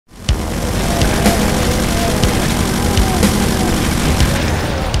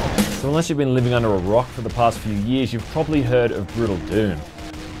unless you've been living under a rock for the past few years, you've probably heard of Brutal Doom.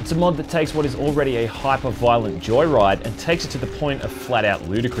 It's a mod that takes what is already a hyper-violent joyride and takes it to the point of flat-out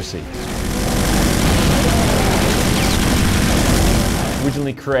ludicrousy.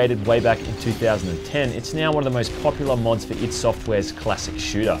 Originally created way back in 2010, it's now one of the most popular mods for id Software's classic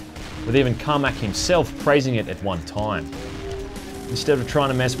shooter, with even Carmack himself praising it at one time. Instead of trying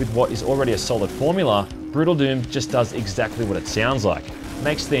to mess with what is already a solid formula, Brutal Doom just does exactly what it sounds like.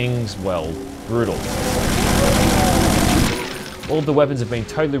 Makes things, well, brutal. All of the weapons have been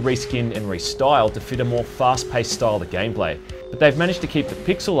totally reskinned and restyled to fit a more fast-paced style of gameplay, but they've managed to keep the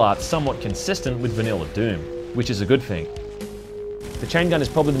pixel art somewhat consistent with vanilla Doom, which is a good thing. The chain gun is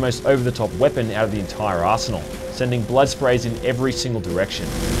probably the most over-the-top weapon out of the entire arsenal, sending blood sprays in every single direction.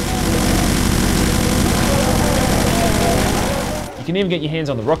 You can even get your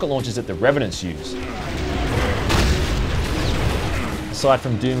hands on the rocket launchers that the Revenants use. Aside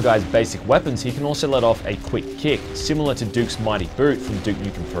from Doom Guy's basic weapons, he can also let off a quick kick, similar to Duke's mighty boot from Duke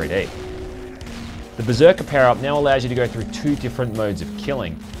Nukem 3D. The Berserker power-up now allows you to go through two different modes of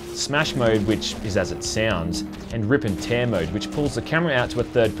killing. Smash mode, which is as it sounds, and Rip and Tear mode, which pulls the camera out to a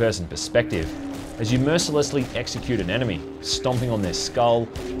third-person perspective, as you mercilessly execute an enemy, stomping on their skull,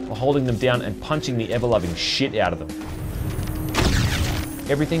 or holding them down and punching the ever-loving shit out of them.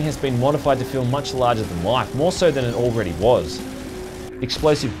 Everything has been modified to feel much larger than life, more so than it already was.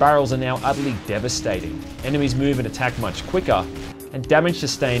 Explosive barrels are now utterly devastating, enemies move and attack much quicker, and damage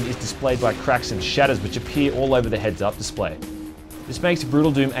sustained is displayed by cracks and shatters which appear all over the heads-up display. This makes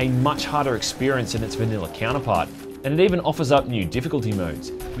Brutal Doom a much harder experience than its vanilla counterpart, and it even offers up new difficulty modes,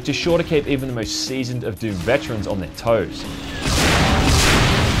 which are sure to keep even the most seasoned of Doom veterans on their toes.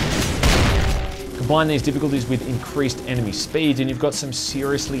 Combine these difficulties with increased enemy speeds and you've got some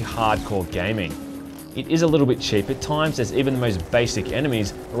seriously hardcore gaming. It is a little bit cheap at times, as even the most basic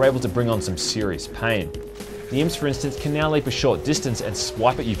enemies are able to bring on some serious pain. The imps, for instance, can now leap a short distance and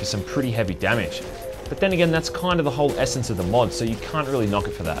swipe at you for some pretty heavy damage. But then again, that's kind of the whole essence of the mod, so you can't really knock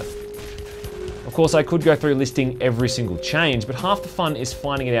it for that. Of course, I could go through listing every single change, but half the fun is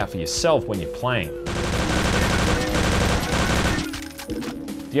finding it out for yourself when you're playing.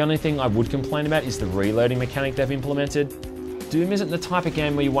 The only thing I would complain about is the reloading mechanic they've implemented. Doom isn't the type of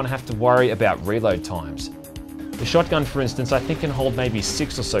game where you want to have to worry about reload times. The shotgun, for instance, I think can hold maybe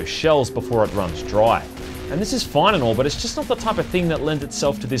 6 or so shells before it runs dry. And this is fine and all, but it's just not the type of thing that lends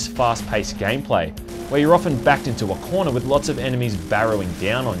itself to this fast-paced gameplay, where you're often backed into a corner with lots of enemies barrowing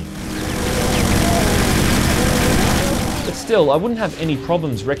down on you. But still, I wouldn't have any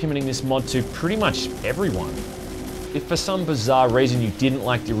problems recommending this mod to pretty much everyone. If for some bizarre reason you didn't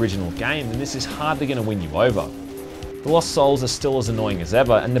like the original game, then this is hardly going to win you over. The Lost Souls are still as annoying as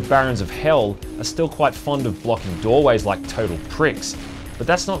ever, and the Barons of Hell are still quite fond of blocking doorways like total pricks, but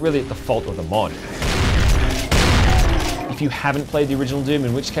that's not really at the fault of the mod. If you haven't played the original Doom,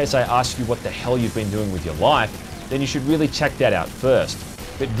 in which case I ask you what the hell you've been doing with your life, then you should really check that out first.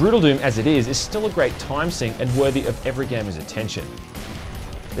 But Brutal Doom as it is still a great time sink and worthy of every gamer's attention.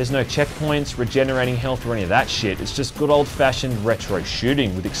 There's no checkpoints, regenerating health or any of that shit, it's just good old-fashioned retro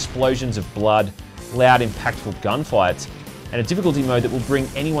shooting with explosions of blood, loud impactful gunfights, and a difficulty mode that will bring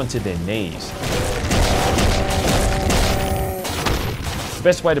anyone to their knees. The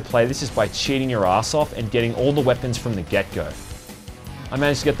best way to play this is by cheating your ass off and getting all the weapons from the get-go. I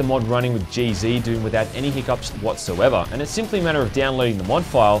managed to get the mod running with GZ Doom without any hiccups whatsoever, and it's simply a matter of downloading the mod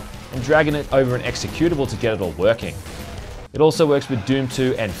file and dragging it over an executable to get it all working. It also works with Doom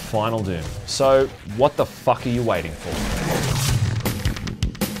 2 and Final Doom, so what the fuck are you waiting for?